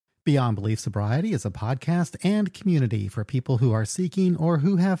Beyond Belief Sobriety is a podcast and community for people who are seeking or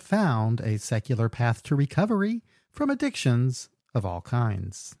who have found a secular path to recovery from addictions of all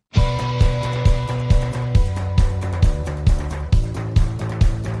kinds.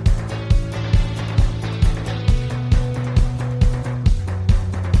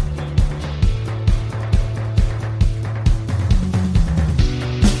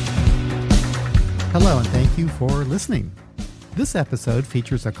 Hello, and thank you for listening. This episode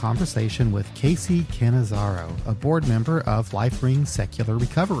features a conversation with Casey Cannizzaro, a board member of LifeRing Secular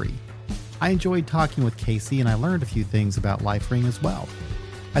Recovery. I enjoyed talking with Casey, and I learned a few things about LifeRing as well.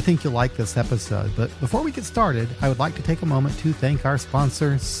 I think you'll like this episode, but before we get started, I would like to take a moment to thank our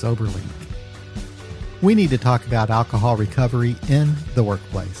sponsor, SoberLink. We need to talk about alcohol recovery in the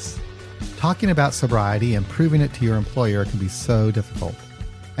workplace. Talking about sobriety and proving it to your employer can be so difficult,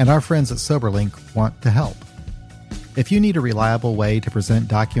 and our friends at SoberLink want to help. If you need a reliable way to present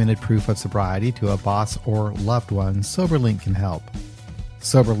documented proof of sobriety to a boss or loved one, SoberLink can help.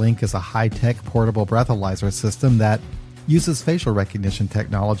 SoberLink is a high-tech portable breathalyzer system that uses facial recognition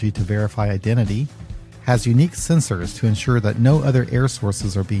technology to verify identity, has unique sensors to ensure that no other air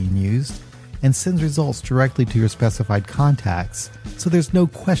sources are being used, and sends results directly to your specified contacts, so there's no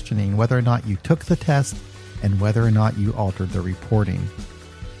questioning whether or not you took the test and whether or not you altered the reporting.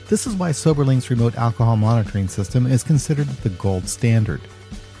 This is why SoberLink's remote alcohol monitoring system is considered the gold standard.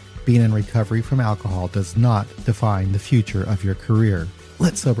 Being in recovery from alcohol does not define the future of your career.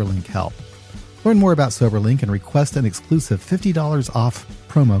 Let SoberLink help. Learn more about SoberLink and request an exclusive $50 off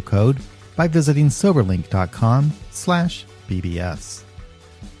promo code by visiting soberlink.com/BBS.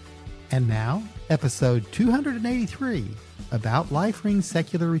 And now, episode 283, about LifeRing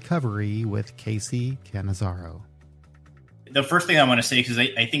Secular Recovery with Casey Cannizzaro. The first thing I want to say, because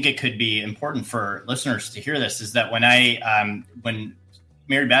I think it could be important for listeners to hear this, is that when when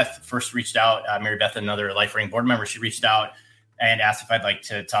Mary Beth first reached out, Mary Beth, another LifeRing board member, she reached out and asked if I'd like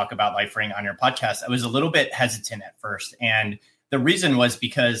to talk about LifeRing on your podcast. I was a little bit hesitant at first. And the reason was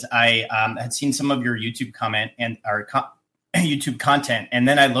because I had seen some of your YouTube comment and our YouTube content. And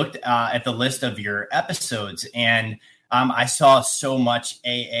then I looked at the list of your episodes, and I saw so much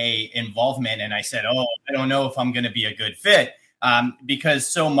AA involvement, and I said, I don't know if I'm going to be a good fit, because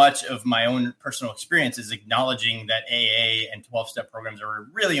so much of my own personal experience is acknowledging that AA and 12-step programs are a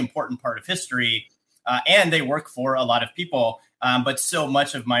really important part of history, and they work for a lot of people. But so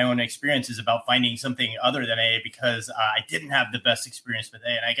much of my own experience is about finding something other than AA, because I didn't have the best experience with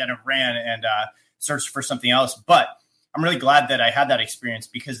AA, and I kind of ran and searched for something else. But I'm really glad that I had that experience,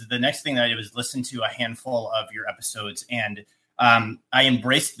 because the next thing that I did was listen to a handful of your episodes, and I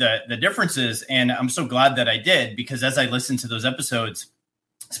embraced the differences. And I'm so glad that I did, because as I listened to those episodes,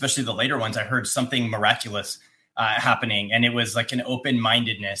 especially the later ones, I heard something miraculous happening. And it was like an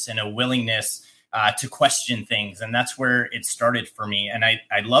open-mindedness and a willingness to question things. And that's where it started for me. And I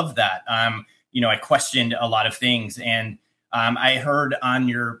love that. I questioned a lot of things, and I heard on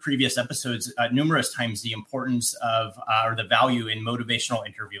your previous episodes numerous times the importance of or the value in motivational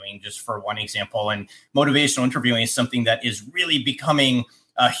interviewing, just for one example. And motivational interviewing is something that is really becoming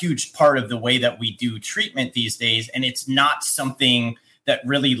a huge part of the way that we do treatment these days. And it's not something that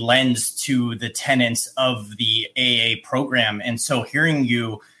really lends to the tenets of the AA program. And so hearing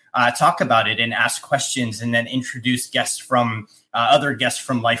you talk about it and ask questions, and then introduce guests from other guests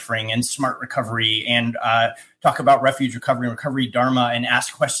from LifeRing and Smart Recovery, and talk about Refuge Recovery and Recovery Dharma, and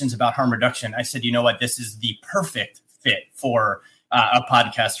ask questions about harm reduction, I said, you know what, this is the perfect fit for a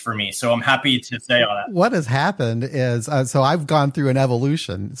podcast for me. So I'm happy to say all that. What has happened is, so I've gone through an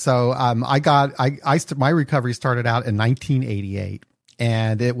evolution. So my recovery started out in 1988.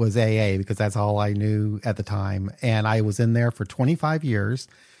 And it was AA, because that's all I knew at the time. And I was in there for 25 years.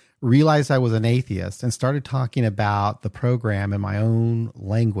 Realized I was an atheist and started talking about the program in my own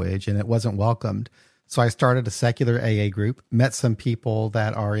language, and it wasn't welcomed. So I started a secular AA group, met some people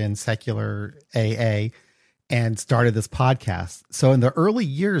that are in secular AA, and started this podcast. So in the early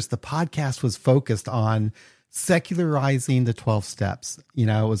years, the podcast was focused on secularizing the 12 steps. It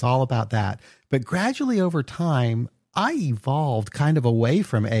was all about that. But gradually over time, I evolved kind of away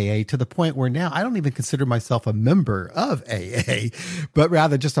from AA to the point where now I don't even consider myself a member of AA, but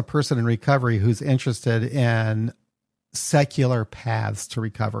rather just a person in recovery who's interested in secular paths to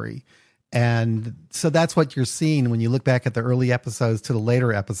recovery. And so that's what you're seeing when you look back at the early episodes to the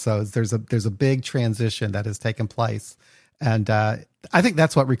later episodes. There's a big transition that has taken place. And I think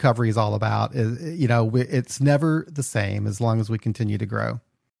that's what recovery is all about. It's never the same as long as we continue to grow.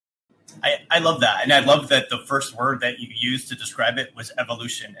 I love that. And I love that the first word that you used to describe it was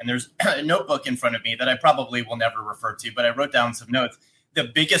evolution. And there's a notebook in front of me that I probably will never refer to, but I wrote down some notes the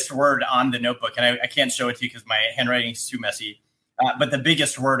biggest word on the notebook, and I can't show it to you because my handwriting is too messy. But the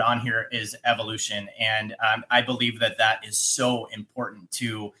biggest word on here is evolution. And I believe that is so important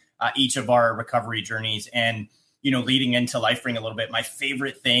to each of our recovery journeys. And, leading into LifeRing a little bit, my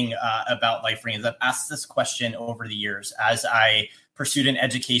favorite thing about LifeRing is I've asked this question over the years as I pursued an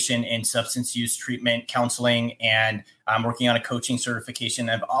education in substance use treatment counseling, and I'm working on a coaching certification.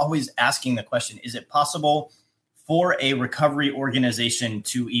 I'm always asking the question, is it possible for a recovery organization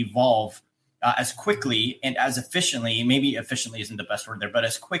to evolve as quickly and as efficiently, maybe efficiently isn't the best word there, but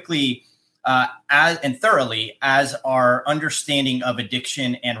as quickly and thoroughly as our understanding of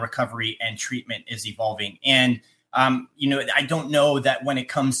addiction and recovery and treatment is evolving? And, I don't know that when it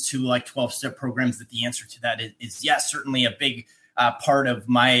comes to like 12-step programs, that the answer to that is yes. Certainly a big part of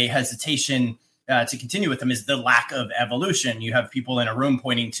my hesitation to continue with them is the lack of evolution. You have people in a room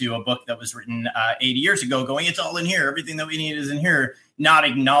pointing to a book that was written 80 years ago going, it's all in here. Everything that we need is in here, not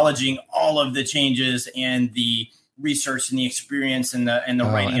acknowledging all of the changes and the research and the experience and the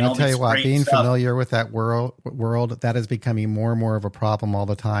writing. And I'll tell you what, being familiar with that world, that is becoming more and more of a problem all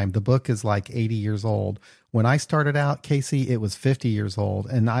the time. The book is like 80 years old. When I started out, Casey, it was 50 years old,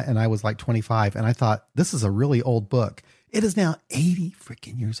 and I was like 25, and I thought, this is a really old book. It is now 80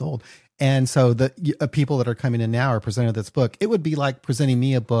 freaking years old. And so the people that are coming in now are presented this book. It would be like presenting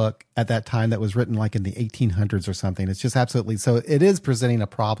me a book at that time that was written like in the 1800s or something. It's just absolutely, so it is presenting a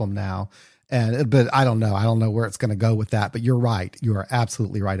problem now. But I don't know where it's going to go with that, but you're right. You are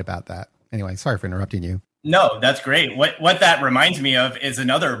absolutely right about that. Anyway, sorry for interrupting you. No, that's great. What that reminds me of is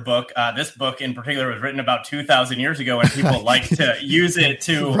another book. This book in particular was written about 2,000 years ago, and people like to use it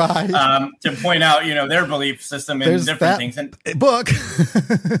to to point out, their belief system and different things. And book,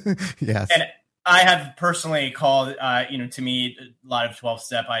 yes. And I have personally called, to me, a lot of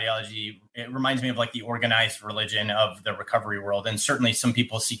 12-step ideology. It reminds me of like the organized religion of the recovery world, and certainly some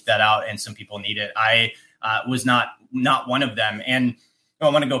people seek that out, and some people need it. I was not one of them, and I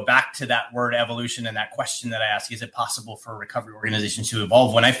want to go back to that word evolution and that question that I asked, is it possible for recovery organizations to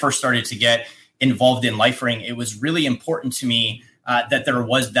evolve? When I first started to get involved in LifeRing, it was really important to me that there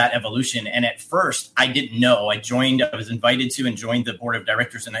was that evolution. And at first I didn't know. I was invited to and joined the board of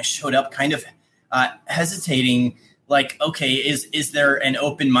directors, and I showed up kind of hesitating, like, okay, is there an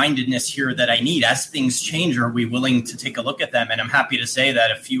open-mindedness here that I need? As things change, are we willing to take a look at them? And I'm happy to say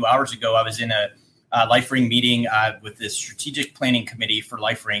that a few hours ago, I was in a LifeRing meeting with the strategic planning committee for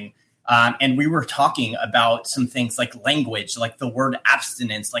LifeRing. And we were talking about some things like language, like the word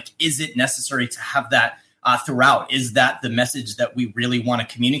abstinence. Like, is it necessary to have that throughout? Is that the message that we really want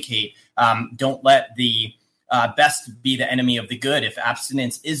to communicate? Don't let the best be the enemy of the good. If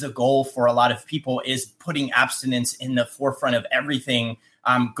abstinence is a goal for a lot of people, is putting abstinence in the forefront of everything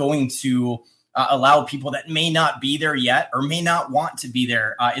going to allow people that may not be there yet or may not want to be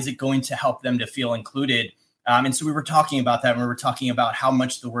there? Is it going to help them to feel included? And so we were talking about that. And we were talking about how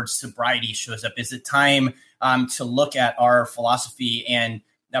much the word sobriety shows up. Is it time to look at our philosophy and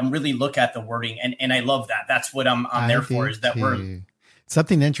really look at the wording? And I love that. That's what I'm there for, is that word.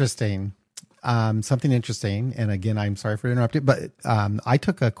 Something interesting. And again, I'm sorry for interrupting, but I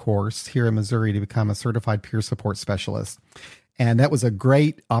took a course here in Missouri to become a certified peer support specialist. And that was a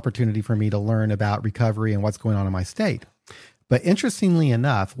great opportunity for me to learn about recovery and what's going on in my state. But interestingly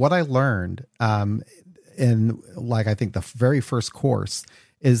enough, what I learned in, like, I think the very first course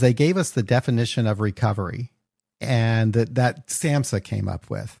is they gave us the definition of recovery, and that SAMHSA came up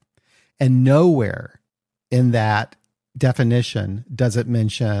with. And nowhere in that definition does it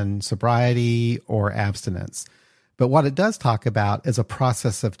mention sobriety or abstinence. But what it does talk about is a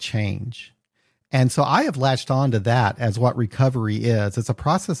process of change. And so I have latched on to that as what recovery is. It's a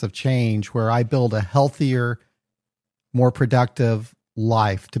process of change where I build a healthier, more productive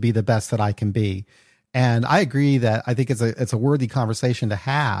life to be the best that I can be. And I agree that I think it's a worthy conversation to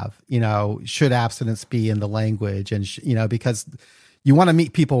have, should abstinence be in the language? And, because you want to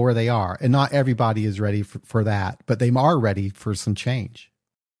meet people where they are, and not everybody is ready for that, but they are ready for some change.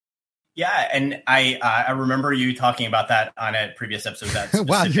 Yeah, and I remember you talking about that on a previous episode. That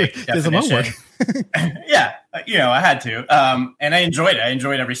wow, there's some homework. Yeah, I had to, and I enjoyed it. I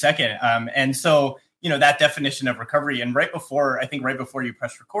enjoyed every second. And so, that definition of recovery. And right before you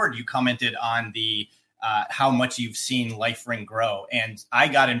pressed record, you commented on the how much you've seen LifeRing grow. And I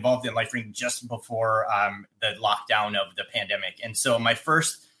got involved in LifeRing just before the lockdown of the pandemic. And so my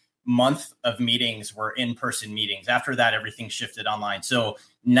first month of meetings were in-person meetings. After that, everything shifted online. So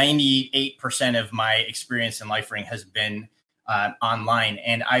 98% of my experience in LifeRing has been online.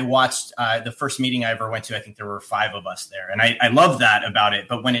 And I watched the first meeting I ever went to. I think there were 5 of us there. And I love that about it.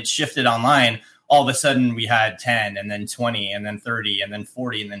 But when it shifted online, all of a sudden we had 10 and then 20 and then 30 and then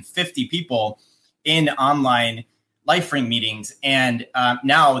 40 and then 50 people in online LifeRing meetings. And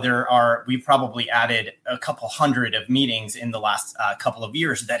now we've probably added a couple hundred of meetings in the last couple of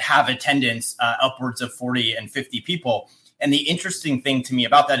years that have attendance upwards of 40 and 50 people. And the interesting thing to me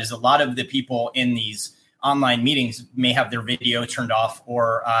about that is a lot of the people in these online meetings may have their video turned off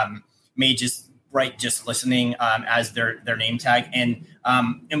or may just write just listening as their name tag. And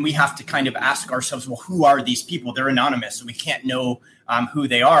we have to kind of ask ourselves, well, who are these people? They're anonymous, so we can't know who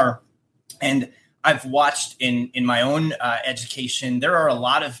they are. And I've watched in my own education, there are a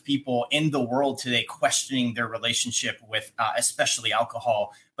lot of people in the world today questioning their relationship with especially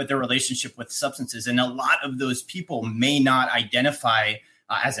alcohol, but their relationship with substances. And a lot of those people may not identify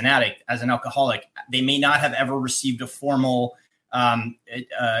as an addict, as an alcoholic. They may not have ever received a formal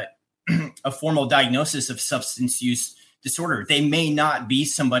diagnosis of substance use disorder. They may not be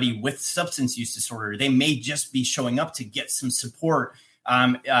somebody with substance use disorder. They may just be showing up to get some support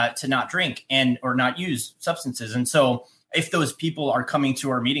to not drink or not use substances. And so if those people are coming to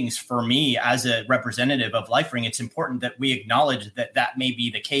our meetings, for me as a representative of LifeRing, it's important that we acknowledge that may be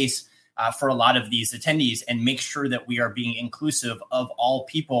the case for a lot of these attendees and make sure that we are being inclusive of all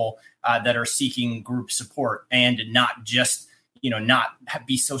people that are seeking group support and not just not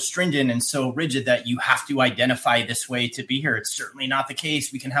be so stringent and so rigid that you have to identify this way to be here. It's certainly not the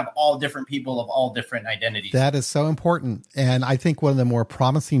case. We can have all different people of all different identities. That is so important. And I think one of the more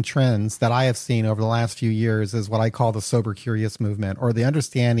promising trends that I have seen over the last few years is what I call the sober curious movement, or the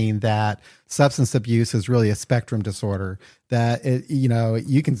understanding that substance abuse is really a spectrum disorder, that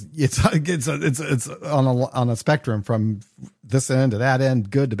it's on a spectrum from this end to that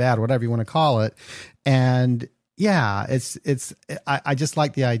end, good to bad, whatever you want to call it. And yeah, I just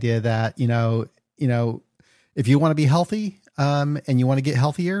like the idea that, if you want to be healthy, and you want to get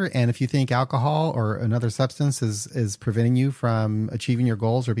healthier, and if you think alcohol or another substance is preventing you from achieving your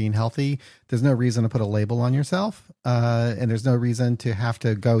goals or being healthy, there's no reason to put a label on yourself. And there's no reason to have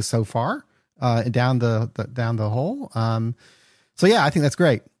to go so far, down the hole. So yeah, I think that's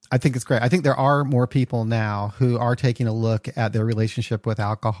great. I think it's great. I think there are more people now who are taking a look at their relationship with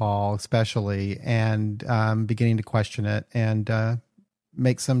alcohol, especially, and beginning to question it and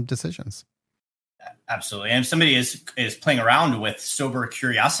make some decisions. Absolutely. And if somebody is playing around with sober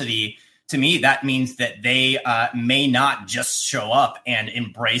curiosity, to me, that means that they may not just show up and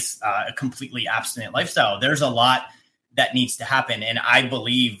embrace a completely abstinent lifestyle. There's a lot that needs to happen. And I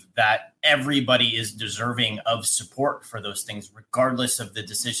believe that everybody is deserving of support for those things, regardless of the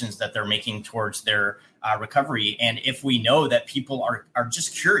decisions that they're making towards their recovery. And if we know that people are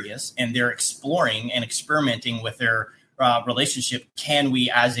just curious and they're exploring and experimenting with their relationship, can we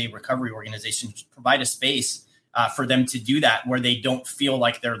as a recovery organization provide a space for them to do that, where they don't feel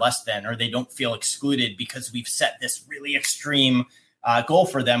like they're less than, or they don't feel excluded because we've set this really extreme goal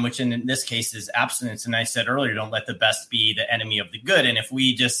for them, which in this case is abstinence. And I said earlier, don't let the best be the enemy of the good. And if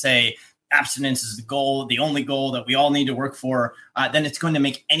we just say abstinence is the goal, the only goal that we all need to work for, then it's going to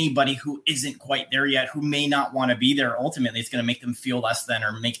make anybody who isn't quite there yet, who may not want to be there, ultimately, it's going to make them feel less than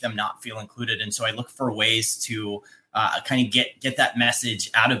or make them not feel included. And so I look for ways to kind of get that message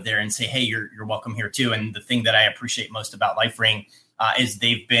out of there and say, hey, you're welcome here too. And the thing that I appreciate most about LifeRing is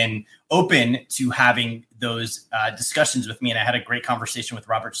they've been open to having those discussions with me. And I had a great conversation with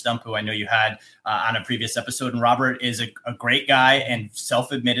Robert Stump, who I know you had on a previous episode. And Robert is a great guy and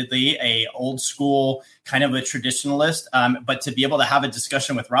self-admittedly a old school, kind of a traditionalist. But to be able to have a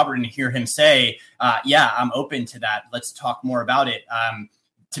discussion with Robert and hear him say, yeah, I'm open to that. Let's talk more about it.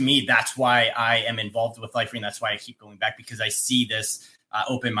 To me, that's why I am involved with LifeRing. That's why I keep going back, because I see this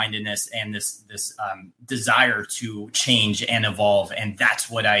open-mindedness and this desire to change and evolve. And that's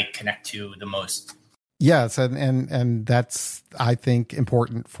what I connect to the most. Yes. And that's, I think,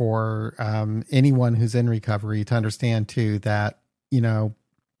 important for anyone who's in recovery to understand too, that,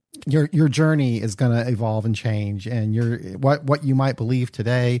 your journey is going to evolve and change, and what you might believe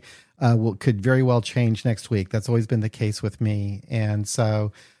today could very well change next week. That's always been the case with me. And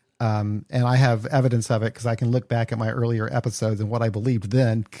so, and I have evidence of it because I can look back at my earlier episodes and what I believed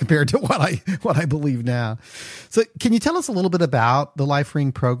then compared to what I believe now. So can you tell us a little bit about the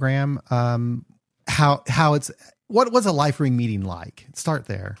LifeRing program? What was a LifeRing meeting like? Start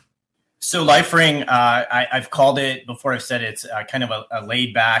there. So LifeRing, I've called it before. I've said it's kind of a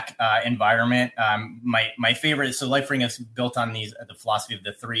laid back environment. My favorite. So LifeRing is built on the philosophy of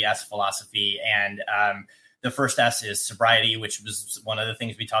the 3S philosophy, and the first S is sobriety, which was one of the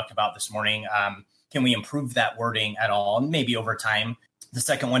things we talked about this morning. Can we improve that wording at all? Maybe over time. The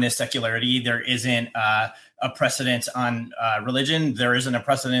second one is secularity. There isn't a precedent on religion. There isn't a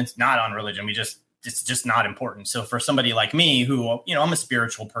precedent not on religion. It's just not important. So for somebody like me, who, I'm a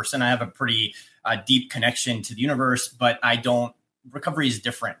spiritual person, I have a pretty deep connection to the universe, but recovery is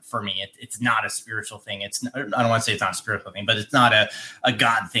different for me. It's not a spiritual thing. I don't want to say it's not a spiritual thing, but it's not a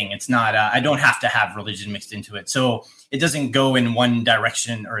God thing. It's not, I don't have to have religion mixed into it. So it doesn't go in one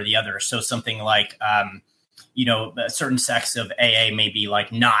direction or the other. So something like, a certain sects of AA may be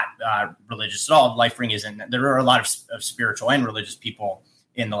like not religious at all. LifeRing isn't. There are a lot of spiritual and religious people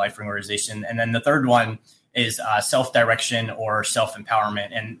in the LifeRing organization. And then the third one is self-direction or self-empowerment.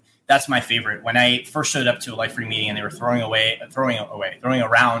 And that's my favorite. When I first showed up to a LifeRing meeting and they were throwing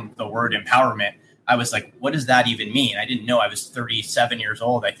around the word empowerment, I was like, what does that even mean? I didn't know. I was 37 years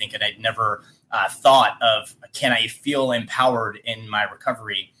old, I think, and I'd never thought of, can I feel empowered in my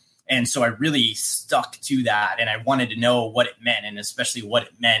recovery? And so I really stuck to that, and I wanted to know what it meant, and especially what it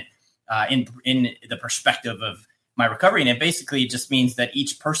meant in the perspective of my recovery. And it basically just means that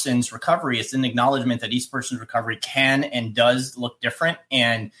each person's recovery is an acknowledgement that each person's recovery can and does look different.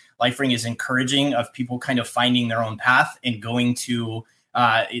 And LifeRing is encouraging of people kind of finding their own path and going to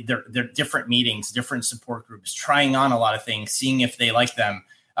their different meetings, different support groups, trying on a lot of things, seeing if they like them.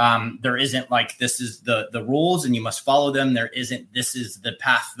 There isn't like, this is the rules and you must follow them. There isn't, this is the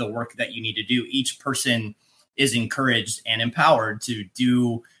path, the work that you need to do. Each person is encouraged and empowered to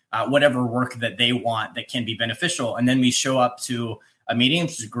do whatever work that they want that can be beneficial. And then we show up to a meeting,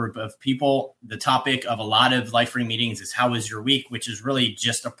 which is a group of people. The topic of a lot of LifeRing meetings is, how was your week? Which is really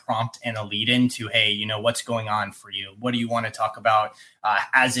just a prompt and a lead into, hey, what's going on for you? What do you want to talk about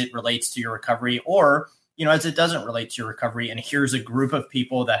as it relates to your recovery, or as it doesn't relate to your recovery? And here's a group of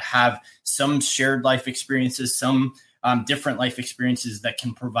people that have some shared life experiences, some different life experiences that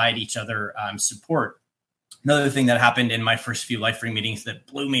can provide each other support. Another thing that happened in my first few LifeRing meetings that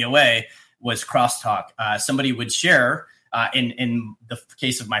blew me away was crosstalk. Somebody would share, in the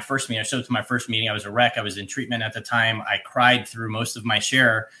case of my first meeting, I showed up to my first meeting, I was a wreck. I was in treatment at the time. I cried through most of my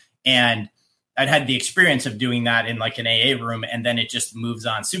share, and I'd had the experience of doing that in like an AA room, and then it just moves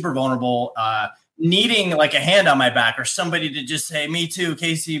on. Super vulnerable, needing like a hand on my back or somebody to just say, me too,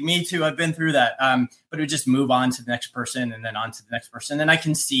 Casey, me too, I've been through that. But it would just move on to the next person and then on to the next person. And I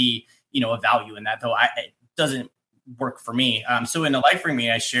can see, a value in that, though it doesn't work for me. So in a LifeRing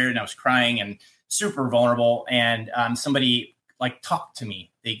meeting, I shared and I was crying and super vulnerable. And somebody like talked to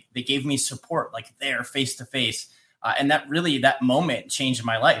me. They gave me support, like there face to face. And that moment changed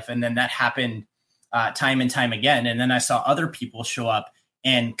my life. And then that happened time and time again. And then I saw other people show up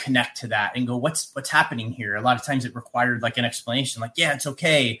and connect to that and go, what's happening here? A lot of times it required like an explanation, like, yeah, it's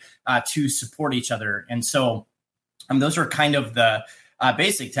okay to support each other. And so those are kind of the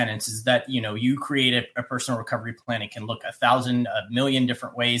basic tenets, is that, you create a personal recovery plan. It can look 1,000, a million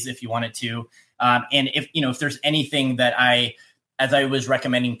different ways if you want it to. And if there's anything that as I was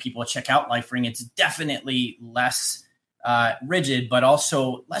recommending people check out LifeRing, it's definitely less rigid, but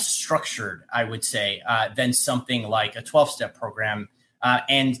also less structured, I would say, than something like a 12-step program.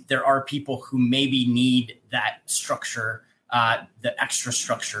 And there are people who maybe need that structure, the extra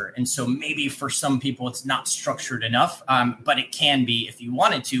structure. And so maybe for some people, it's not structured enough, but it can be if you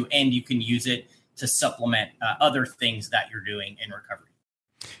wanted to, and you can use it to supplement other things that you're doing in recovery.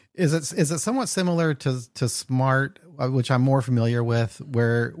 Is it somewhat similar to SMART, which I'm more familiar with,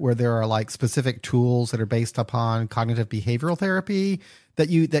 where there are like specific tools that are based upon cognitive behavioral therapy that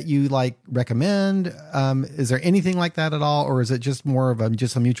you like recommend? Is there anything like that at all, or is it just more of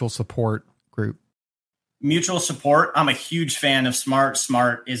just a mutual support group? Mutual support. I'm a huge fan of SMART.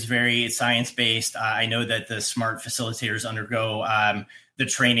 SMART is very science-based. I know that the SMART facilitators undergo the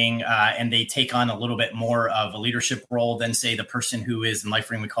training and they take on a little bit more of a leadership role than, say, the person who is in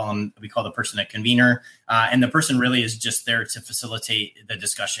LifeRing. We call the person a convener. And the person really is just there to facilitate the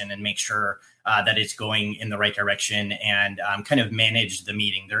discussion and make sure that it's going in the right direction and kind of manage the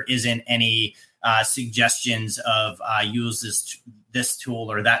meeting. There isn't any suggestions of use this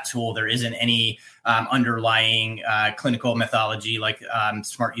tool or that tool. There isn't any underlying clinical methodology like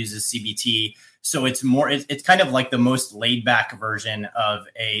SMART uses CBT. So it's more, it's kind of like the most laid back version of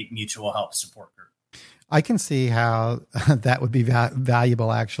a mutual help support group. I can see how that would be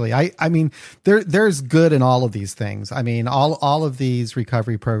valuable. Actually, I mean, there's good in all of these things. I mean, all of these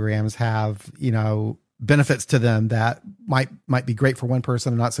recovery programs have, benefits to them that might be great for one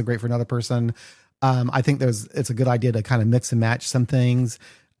person and not so great for another person. I think it's a good idea to kind of mix and match some things.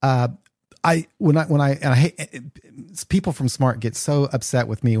 I hate people from SMART get so upset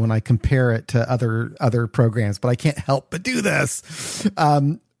with me when I compare it to other programs, but I can't help but do this.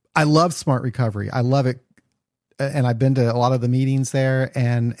 I love SMART Recovery. I love it and I've been to a lot of the meetings there,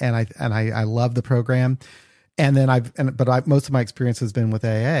 and I love the program. And then most of my experience has been with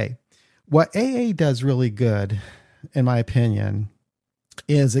AA. What AA does really good, in my opinion,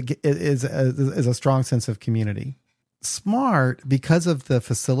 is a strong sense of community. SMART, because of the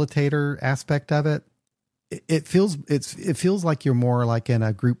facilitator aspect of it, it feels like you're more like in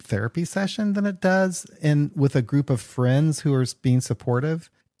a group therapy session than it does with a group of friends who are being supportive.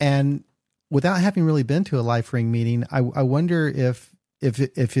 And without having really been to a LifeRing meeting, I wonder if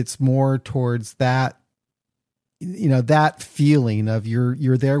it's more towards that, that feeling of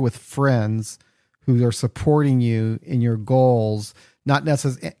you're there with friends who are supporting you in your goals, not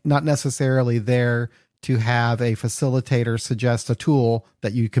necessarily there to have a facilitator suggest a tool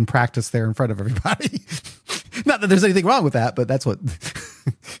that you can practice there in front of everybody. Not that there's anything wrong with that, but that's what.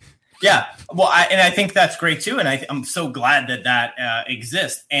 Yeah. Well, I think that's great too. And I'm so glad that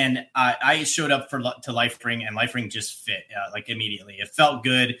exists. And I showed up to LifeRing, and LifeRing just fit like immediately. It felt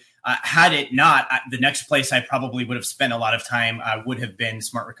good. Had it not, the next place I probably would have spent a lot of time would have been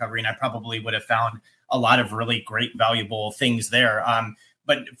Smart Recovery. And I probably would have found a lot of really great, valuable things there.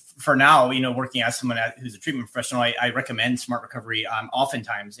 But for now, working as someone who's a treatment professional, I recommend Smart Recovery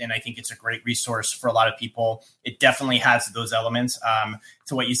oftentimes. And I think it's a great resource for a lot of people. It definitely has those elements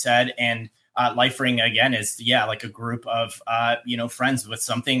to what you said. And LifeRing, again, is, like a group of, friends with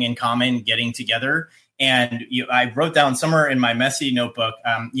something in common getting together. And I wrote down somewhere in my messy notebook,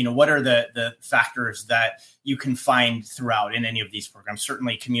 what are the factors that you can find throughout in any of these programs?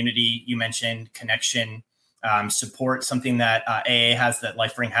 Certainly community, you mentioned, connection, support. Something that AA has that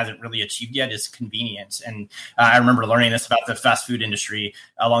LifeRing hasn't really achieved yet is convenience. And I remember learning this about the fast food industry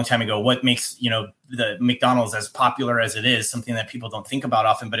a long time ago. What makes, the McDonald's as popular as it is, something that people don't think about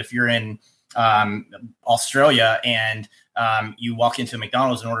often. But if you're in Australia and you walk into a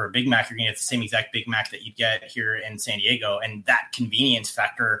McDonald's and order a Big Mac, you're going to get the same exact Big Mac that you get here in San Diego. And that convenience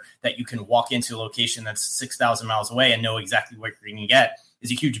factor that you can walk into a location that's 6,000 miles away and know exactly what you're going to get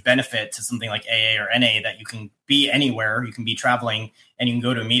is a huge benefit to something like AA or NA, that you can be anywhere, you can be traveling, and you can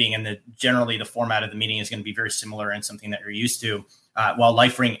go to a meeting. And generally the format of the meeting is going to be very similar and something that you're used to. While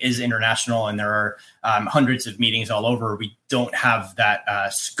LifeRing is international and there are hundreds of meetings all over, we don't have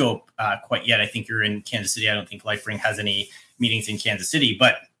that scope quite yet. I think you're in Kansas City. I don't think LifeRing has any meetings in Kansas City.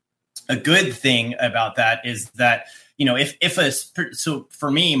 But a good thing about that is that, so for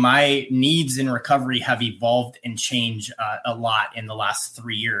me, my needs in recovery have evolved and changed a lot in the last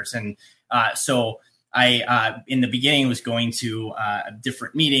 3 years. And so I, in the beginning, was going to a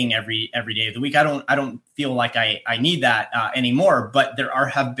different meeting every day of the week. I don't feel like I need that anymore, but there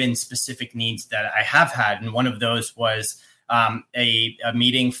have been specific needs that I have had. And one of those was a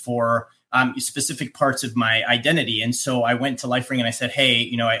meeting for specific parts of my identity. And so I went to LifeRing and I said,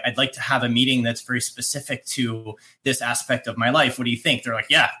 hey, I'd like to have a meeting that's very specific to this aspect of my life. What do you think? They're like,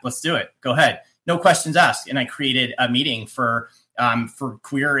 yeah, let's do it. Go ahead. No questions asked. And I created a meeting for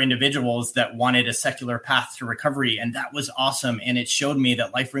queer individuals that wanted a secular path to recovery. And that was awesome. And it showed me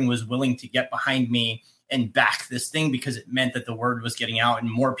that LifeRing was willing to get behind me and back this thing, because it meant that the word was getting out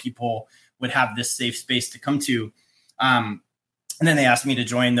and more people would have this safe space to come to. And then they asked me to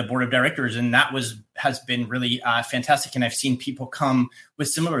join the board of directors, and that has been really fantastic. And I've seen people come with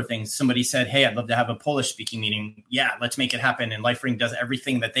similar things. Somebody said, hey, I'd love to have a Polish speaking meeting. Yeah, let's make it happen. And LifeRing does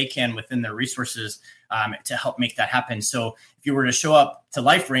everything that they can within their resources to help make that happen. So if you were to show up to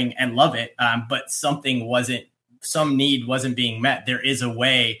LifeRing and love it, but some need wasn't being met, there is a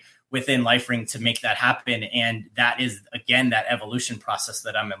way within LifeRing to make that happen. And that is, again, that evolution process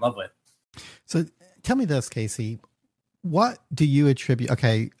that I'm in love with. So tell me this, Casey. What do you attribute?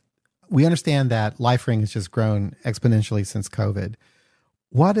 Okay, we understand that LifeRing has just grown exponentially since COVID.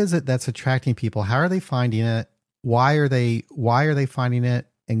 What is it that's attracting people? How are they finding it? Why are they finding it?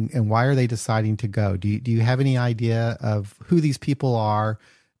 And why are they deciding to go? Do you have any idea of who these people are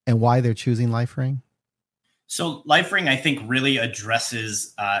and why they're choosing LifeRing? So LifeRing, I think, really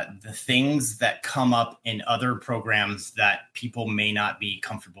addresses the things that come up in other programs that people may not be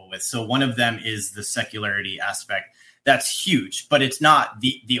comfortable with. So one of them is the secularity aspect. That's huge, but it's not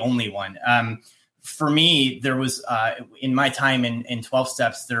the only one. For me, there was, in my time in 12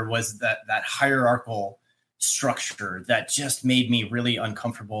 steps, there was that hierarchical structure that just made me really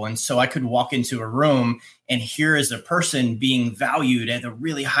uncomfortable. And so I could walk into a room and here is a person being valued at a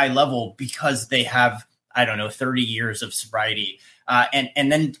really high level because they have, 30 years of sobriety.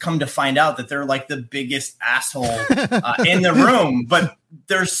 And then come to find out that they're like the biggest asshole in the room, but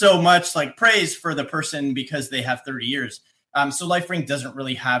there's so much like praise for the person because they have 30 years. So LifeRing doesn't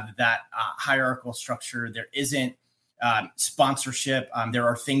really have that hierarchical structure. There isn't sponsorship. There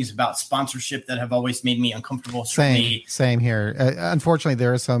are things about sponsorship that have always made me uncomfortable. Same here. Unfortunately,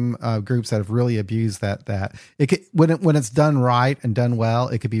 there are some groups that have really abused that. It could, when it's done right and done well,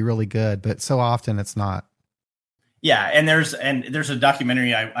 it could be really good, but so often it's not. Yeah, and there's a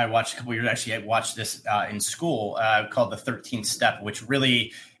documentary I watched a couple years. Actually, I watched this in school called The 13th Step, which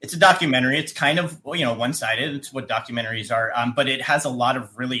really, it's a documentary. It's kind of one-sided. It's what documentaries are, but it has a lot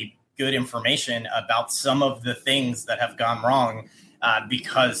of really good information about some of the things that have gone wrong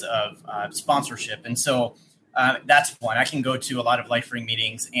because of sponsorship. And so that's one. I can go to a lot of LifeRing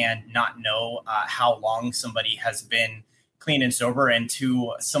meetings and not know how long somebody has been clean and sober, and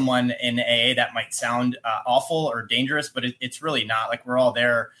to someone in AA that might sound awful or dangerous, but it's really not. Like, we're all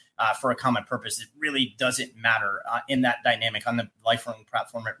there for a common purpose. It really doesn't matter in that dynamic on the LifeRing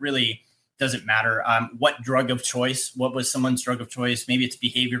platform. It really doesn't matter what drug of choice, what was someone's drug of choice. Maybe it's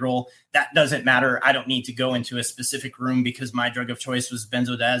behavioral. That doesn't matter. I don't need to go into a specific room because my drug of choice was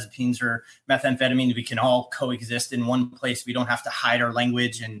benzodiazepines or methamphetamine. We can all coexist in one place. We don't have to hide our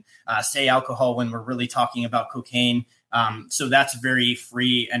language and say alcohol when we're really talking about cocaine. So that's very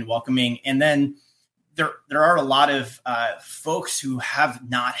free and welcoming. And then there are a lot of folks who have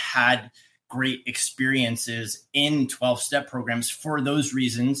not had great experiences in 12-step programs for those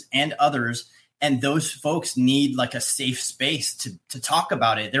reasons and others. And those folks need like a safe space to talk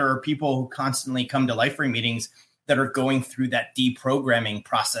about it. There are people who constantly come to LifeRing meetings that are going through that deprogramming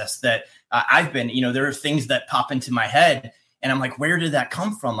process that I've been, there are things that pop into my head and I'm like, where did that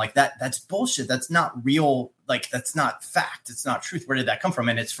come from? Like that's bullshit. That's not real. Like, that's not fact. It's not truth. Where did that come from?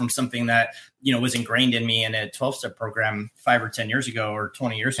 And it's from something that, was ingrained in me in a 12-step program 5 or 10 years ago or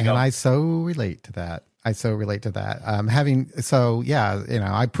 20 years ago. And I so relate to that. I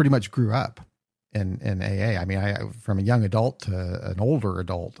pretty much grew up in AA. I mean, from a young adult to an older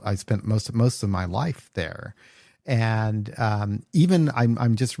adult, I spent most of my life there. And even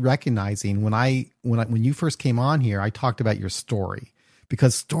I'm just recognizing when you first came on here, I talked about your story,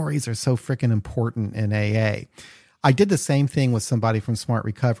 because stories are so freaking important in AA. I did the same thing with somebody from Smart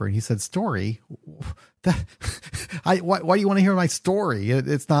Recovery, and he said, "Story? Why do you want to hear my story?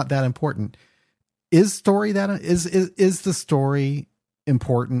 It's not that important." Is the story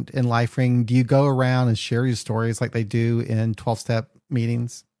important in LifeRing? Do you go around and share your stories like they do in 12-step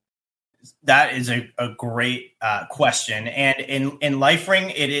meetings? That is a great question. And in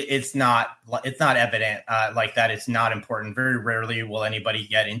LifeRing, it's not evident like that. It's not important. Very rarely will anybody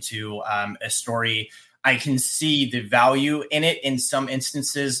get into a story. I can see the value in it in some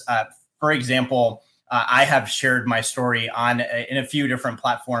instances. For example, I have shared my story in a few different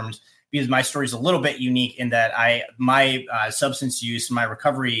platforms because my story is a little bit unique in that my substance use, my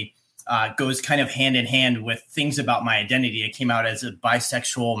recovery goes kind of hand in hand with things about my identity. I came out as a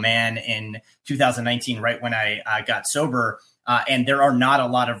bisexual man in 2019, right when I got sober. And there are not a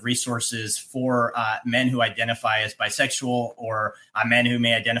lot of resources for men who identify as bisexual or men who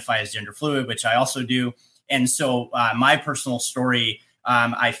may identify as gender fluid, which I also do. And so my personal story,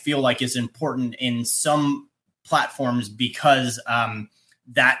 I feel like, is important in some platforms because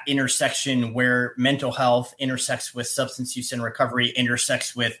that intersection where mental health intersects with substance use and recovery,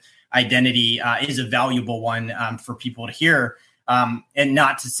 intersects with identity, is a valuable one for people to hear. And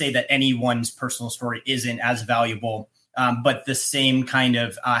not to say that anyone's personal story isn't as valuable, but the same kind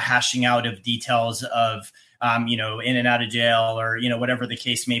of hashing out of details of, in and out of jail or, whatever the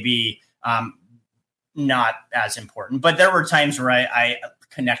case may be, not as important. But there were times where I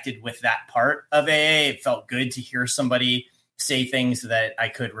connected with that part of AA. It felt good to hear somebody say things that I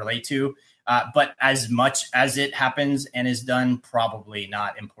could relate to. But as much as it happens and is done, probably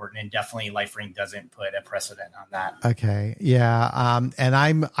not important. And definitely LifeRing doesn't put a precedent on that. Okay. Yeah. And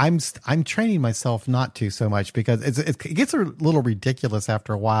I'm training myself not to so much because it gets a little ridiculous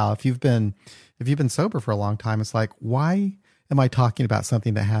after a while. If you've been sober for a long time, it's like, why am I talking about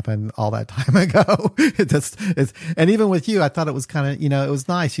something that happened all that time ago? And even with you, I thought it was kind of, it was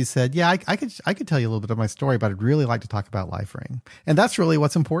nice. You said, yeah, I could tell you a little bit of my story, but I'd really like to talk about LifeRing. And that's really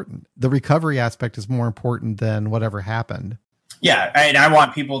what's important. The recovery aspect is more important than whatever happened. Yeah. And I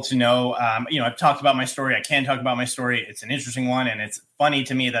want people to know, I've talked about my story. I can talk about my story. It's an interesting one. And it's funny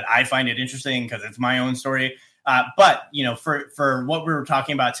to me that I find it interesting because it's my own story. But for what we were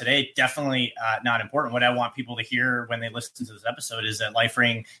talking about today, definitely not important. What I want people to hear when they listen to this episode is that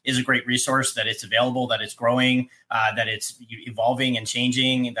LifeRing is a great resource, that it's available, that it's growing, that it's evolving and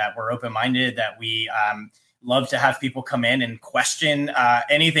changing, that we're open-minded, that we love to have people come in and question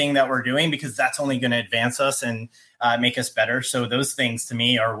anything that we're doing, because that's only going to advance us and make us better. So those things to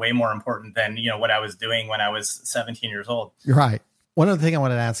me are way more important than, what I was doing when I was 17 years old. Right. One other thing I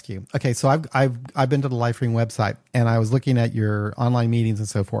wanted to ask you. Okay, so I've been to the LifeRing website and I was looking at your online meetings and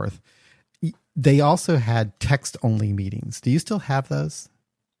so forth. They also had text only meetings. Do you still have those?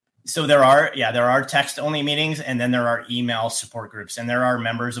 So there are text only meetings, and then there are email support groups, and there are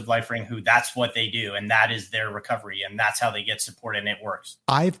members of LifeRing who that's what they do, and that is their recovery, and that's how they get support, and it works.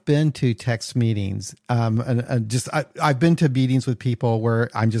 I've been to text meetings, I've been to meetings with people where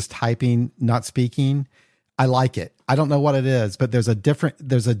I'm just typing, not speaking. I like it. I don't know what it is, but there's a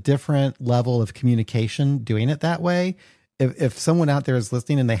different level of communication doing it that way. If someone out there is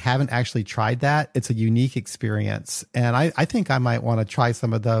listening and they haven't actually tried that, it's a unique experience. And I think I might want to try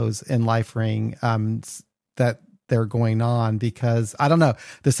some of those in LifeRing that they're going on, because I don't know,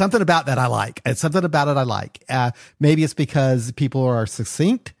 there's something about that I like. It's something about it I like. Maybe it's because people are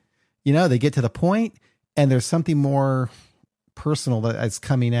succinct, they get to the point, and there's something more personal that's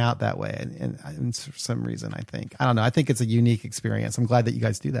coming out that way. And for some reason, I don't know. I think it's a unique experience. I'm glad that you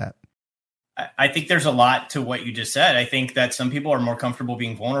guys do that. I think there's a lot to what you just said. I think that some people are more comfortable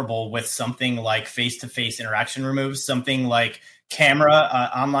being vulnerable with something like face-to-face interaction removed, something like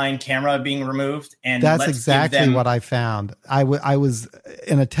online camera being removed. And that's exactly what I found. I was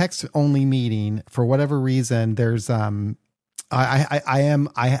in a text only meeting for whatever reason. There's,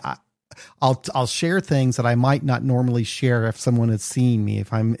 I'll share things that I might not normally share if someone has seen me,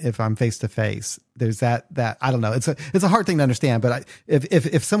 if I'm face to face. There's that I don't know. It's a hard thing to understand, but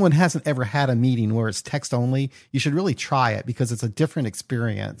if someone hasn't ever had a meeting where it's text only, you should really try it, because it's a different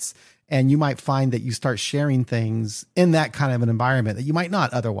experience. And you might find that you start sharing things in that kind of an environment that you might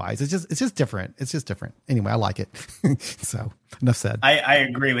not otherwise. It's just different. It's just different. Anyway, I like it. So enough said. I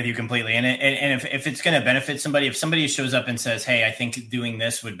agree with you completely. And if it's going to benefit somebody, if somebody shows up and says, hey, I think doing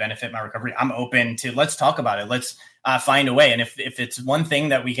this would benefit my recovery, I'm open to, let's talk about it. Let's find a way. And if it's one thing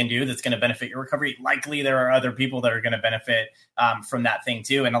that we can do that's going to benefit your recovery, likely there are other people that are going to benefit from that thing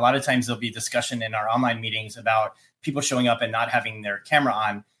too. And a lot of times there'll be discussion in our online meetings about people showing up and not having their camera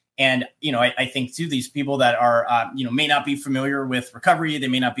on. And, I think too, these people that are, may not be familiar with recovery, they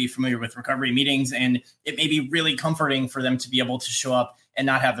may not be familiar with recovery meetings, and it may be really comforting for them to be able to show up and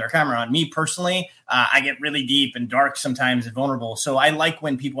not have their camera on. Me personally, I get really deep and dark sometimes and vulnerable. So I like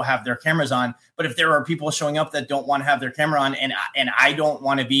when people have their cameras on. But if there are people showing up that don't want to have their camera on, and I don't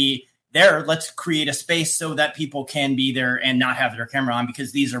want to be there, let's create a space so that people can be there and not have their camera on,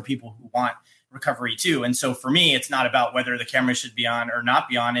 because these are people who want recovery too. And so for me, it's not about whether the camera should be on or not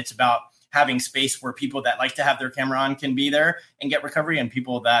be on. It's about having space where people that like to have their camera on can be there and get recovery, and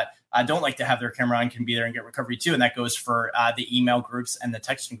people that don't like to have their camera on can be there and get recovery too. And that goes for the email groups and the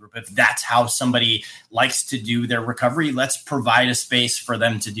texting group. If that's how somebody likes to do their recovery, let's provide a space for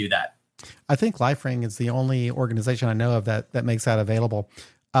them to do that. I think LifeRing is the only organization I know of that makes that available.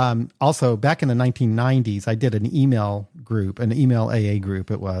 Also, back in the 1990s, I did an email group, an email AA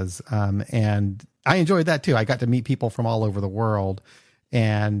group it was, and I enjoyed that too. I got to meet people from all over the world,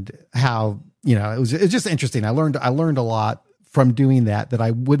 and how, it was just interesting. I learned a lot from doing that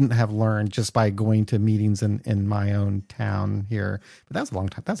I wouldn't have learned just by going to meetings in my own town here. But that was a long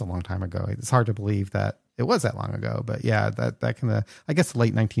time. That's a long time ago. It's hard to believe that it was that long ago. But yeah, that kind of, I guess, the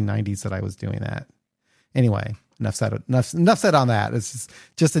late 1990s that I was doing that. Anyway, enough said on that. It's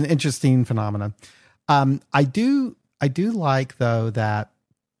just an interesting phenomenon. I do like, though, that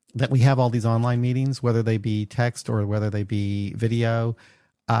we have all these online meetings, whether they be text or whether they be video.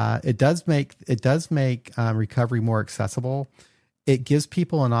 It does make recovery more accessible. It gives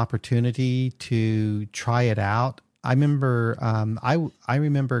people an opportunity to try it out. I remember I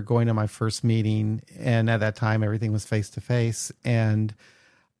remember going to my first meeting, and at that time everything was face to face, and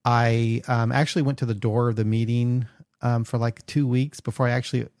I actually went to the door of the meeting for like 2 weeks before I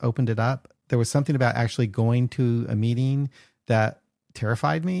actually opened it up. There was something about actually going to a meeting that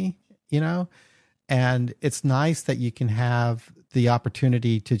terrified me, and it's nice that you can have the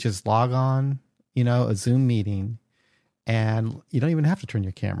opportunity to just log on, a Zoom meeting, and you don't even have to turn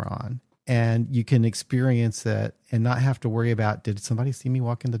your camera on, and you can experience it and not have to worry about, did somebody see me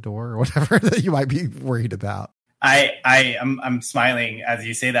walk in the door or whatever that you might be worried about. I'm smiling as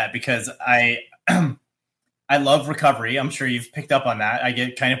you say that, because I love recovery. I'm sure you've picked up on that. I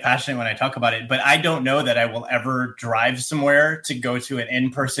get kind of passionate when I talk about it, but I don't know that I will ever drive somewhere to go to an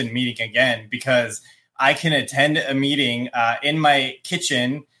in-person meeting again, because I can attend a meeting in my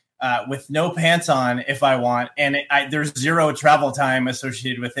kitchen with no pants on if I want, and there's zero travel time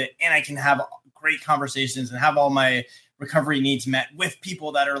associated with it, and I can have great conversations and have all my recovery needs met with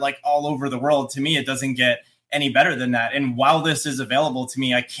people that are like all over the world. To me, it doesn't get any better than that. And while this is available to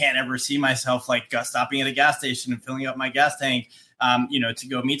me, I can't ever see myself like stopping at a gas station and filling up my gas tank, to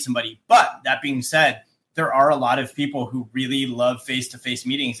go meet somebody. But that being said, there are a lot of people who really love face-to-face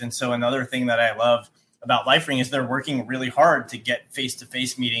meetings. And so another thing that I love about LifeRing is they're working really hard to get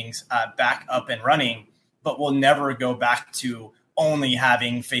face-to-face meetings back up and running, but we'll never go back to only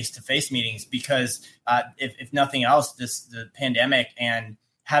having face-to-face meetings because if nothing else, the pandemic and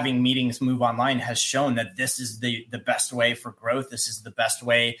having meetings move online has shown that this is the best way for growth. This is the best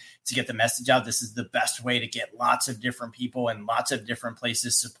way to get the message out. This is the best way to get lots of different people and lots of different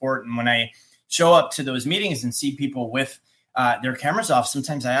places support. And when I show up to those meetings and see people with their cameras off,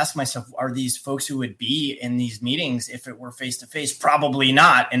 sometimes I ask myself, are these folks who would be in these meetings if it were face-to-face? Probably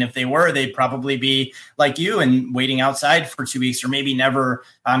not. And if they were, they'd probably be like you and waiting outside for 2 weeks or maybe never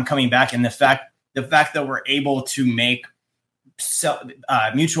coming back. And the fact that we're able to make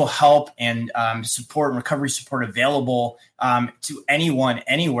mutual help and support and recovery support available to anyone,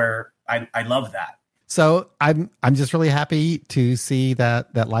 anywhere, I love that. So I'm just really happy to see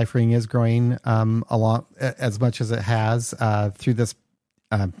that LifeRing is growing along as much as it has through this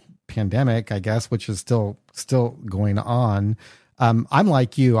pandemic, I guess, which is still going on. I'm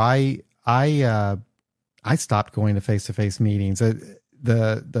like you. I stopped going to face-to-face meetings.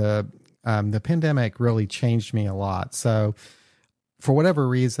 The pandemic really changed me a lot. So for whatever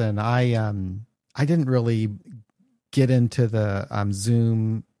reason, I didn't really get into the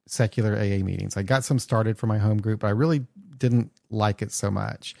Zoom secular AA meetings. I got some started for my home group, but I really didn't like it so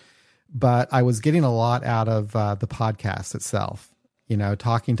much. But I was getting a lot out of the podcast itself,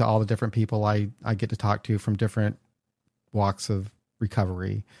 talking to all the different people I get to talk to from different walks of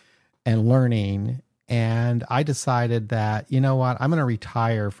recovery and learning. And I decided that, you know what, I'm going to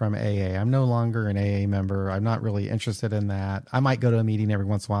retire from AA. I'm no longer an AA member. I'm not really interested in that. I might go to a meeting every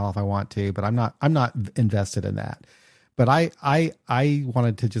once in a while if I want to, but I'm not invested in that. But I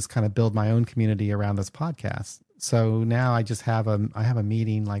wanted to just kind of build my own community around this podcast. So now I just have a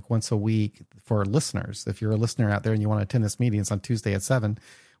meeting like once a week for listeners. If you're a listener out there and you want to attend this meeting, it's on Tuesday at 7.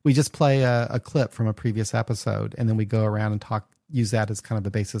 We just play a clip from a previous episode, and then we go around and use that as kind of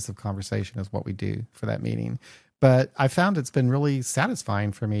the basis of conversation is what we do for that meeting. But I found it's been really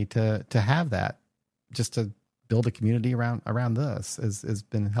satisfying for me to have that, just to build a community around this has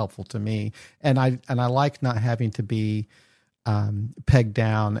been helpful to me. And I like not having to be pegged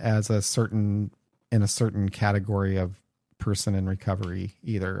down as in a certain category of person in recovery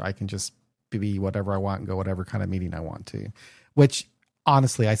either. I can just be whatever I want and go whatever kind of meeting I want to, which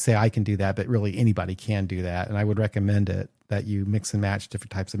honestly, I say I can do that, but really anybody can do that. And I would recommend it that you mix and match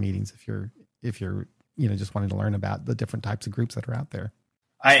different types of meetings if you're just wanting to learn about the different types of groups that are out there.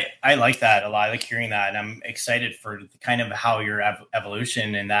 I like that a lot. I like hearing that. And I'm excited for kind of how your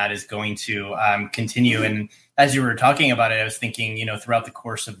evolution in that is going to continue. And as you were talking about it, I was thinking, throughout the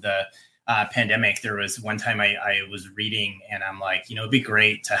course of the pandemic, there was one time I was reading and I'm like, it'd be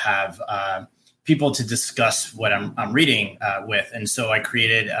great to have people to discuss what I'm reading with. And so I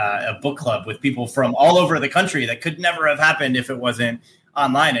created a book club with people from all over the country that could never have happened if it wasn't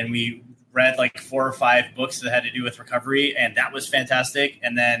online. And we read like 4 or 5 books that had to do with recovery, and that was fantastic.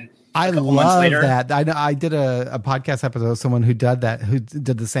 And then a couple months later, that. I did a podcast episode with someone who did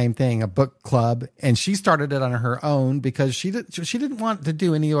the same thing, a book club, and she started it on her own because she didn't want to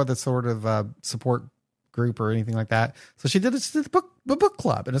do any other sort of support group or anything like that. So she did a book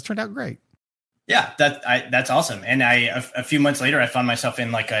club, and it's turned out great. Yeah, that's awesome. And a few months later, I found myself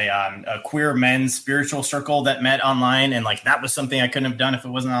in like a queer men's spiritual circle that met online, and like that was something I couldn't have done if it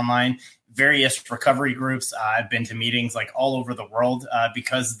wasn't online. Various recovery groups. I've been to meetings like all over the world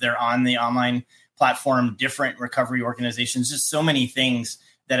because they're on the online platform, different recovery organizations, just so many things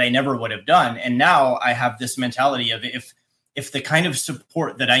that I never would have done. And now I have this mentality of if the kind of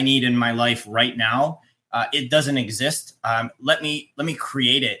support that I need in my life right now, it doesn't exist, let me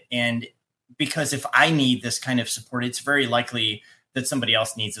create it. And because if I need this kind of support, it's very likely that somebody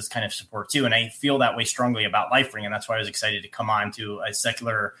else needs this kind of support too. And I feel that way strongly about LifeRing. And that's why I was excited to come on to a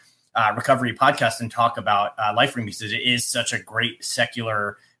secular recovery podcast and talk about LifeRing, because it is such a great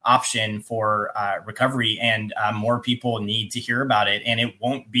secular option for recovery, and more people need to hear about it. And it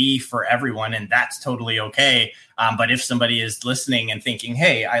won't be for everyone, and that's totally okay. But if somebody is listening and thinking,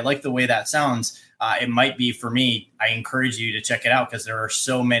 hey, I like the way that sounds, it might be for me, I encourage you to check it out, because there are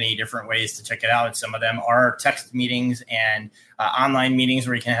so many different ways to check it out. And some of them are text meetings and online meetings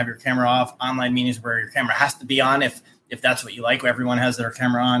where you can have your camera off, online meetings where your camera has to be on if that's what you like. Everyone has their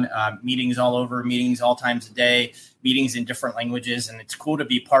camera on, meetings all over, meetings all times a day, meetings in different languages. And it's cool to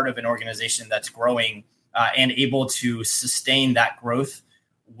be part of an organization that's growing and able to sustain that growth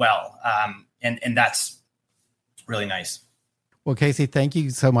well. And that's really nice. Well, Casey, thank you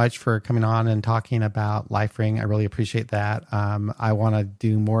so much for coming on and talking about LifeRing. I really appreciate that. I want to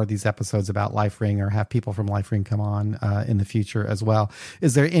do more of these episodes about LifeRing or have people from LifeRing come on in the future as well.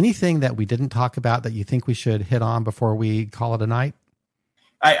 Is there anything that we didn't talk about that you think we should hit on before we call it a night?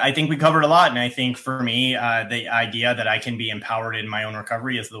 I think we covered a lot. And I think for me, the idea that I can be empowered in my own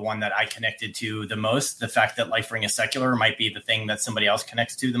recovery is the one that I connected to the most. The fact that LifeRing is secular might be the thing that somebody else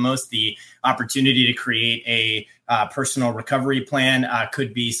connects to the most. The opportunity to create a personal recovery plan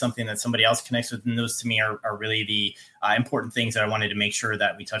could be something that somebody else connects with. And those to me are really the important things that I wanted to make sure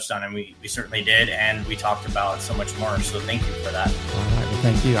that we touched on. And we certainly did. And we talked about so much more. So thank you for that. All right. Well,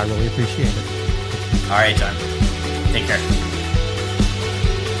 thank you. I really appreciate it. All right, John. Take care.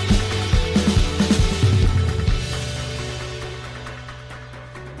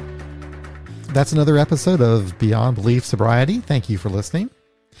 That's another episode of Beyond Belief Sobriety. Thank you for listening.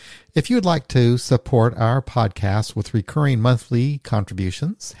 If you would like to support our podcast with recurring monthly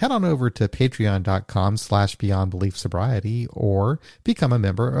contributions, head on over to patreon.com/beyondbeliefsobriety or become a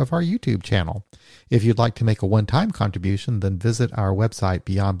member of our YouTube channel. If you'd like to make a one-time contribution, then visit our website,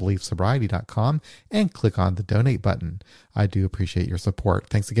 beyondbeliefsobriety.com, and click on the donate button. I do appreciate your support.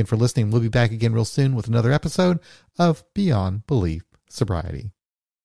 Thanks again for listening. We'll be back again real soon with another episode of Beyond Belief Sobriety.